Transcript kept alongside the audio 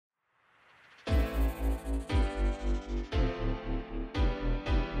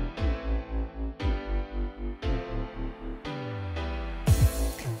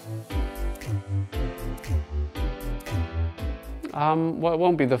Well, it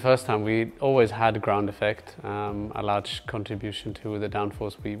won't be the first time. We always had ground effect, a large contribution to the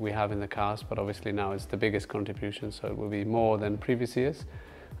downforce we have in the cars, but obviously now it's the biggest contribution, so it will be more than previous years.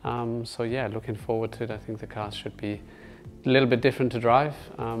 So yeah, looking forward to it. I think the cars should be a little bit different to drive,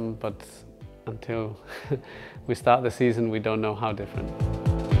 but until we start the season, we don't know how different.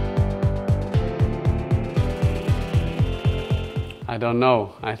 I don't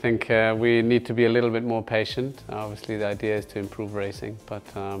know. I think we need to be a little bit more patient. Obviously the idea is to improve racing, but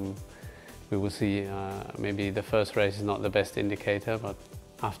we will see. Maybe the first race is not the best indicator, but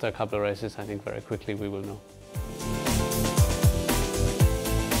after a couple of races I think very quickly we will know.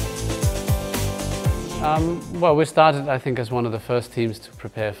 Well, we started, I think, as one of the first teams to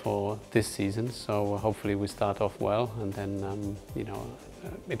prepare for this season, so hopefully we start off well, and then you know,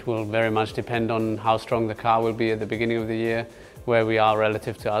 it will very much depend on how strong the car will be at the beginning of the year, where we are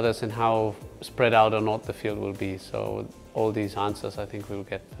relative to others, and how spread out or not the field will be. So all these answers I think we'll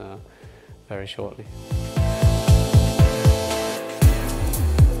get very shortly.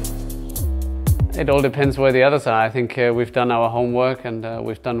 It all depends where the others are. I think we've done our homework and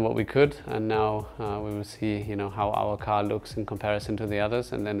we've done what we could, and now we will see, you know, how our car looks in comparison to the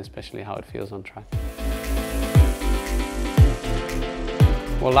others, and then especially how it feels on track.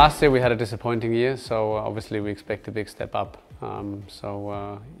 Well, last year we had a disappointing year, so obviously we expect a big step up. You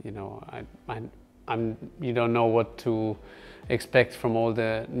know, you don't know what to expect from all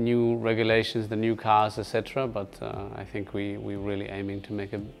the new regulations, the new cars, etc. But I think we're really aiming to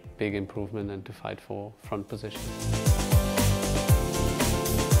make a big improvement and to fight for front position.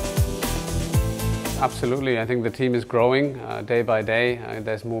 Absolutely, I think the team is growing day by day.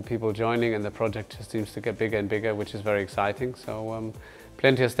 There's more people joining, and the project just seems to get bigger and bigger, which is very exciting. So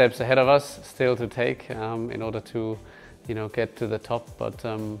plenty of steps ahead of us still to take in order to, you know, get to the top. But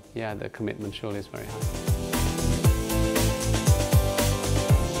yeah, the commitment surely is very high.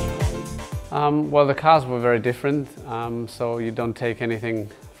 Well, the cars were very different, so you don't take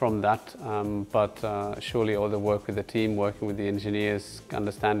anything from that. But surely all the work with the team, working with the engineers,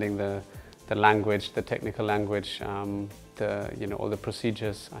 understanding the language, the technical language, you know, all the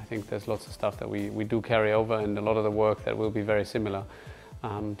procedures. I think there's lots of stuff that we do carry over, and a lot of the work that will be very similar,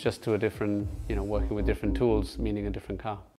 just to a different, you know, working with different tools, meaning a different car.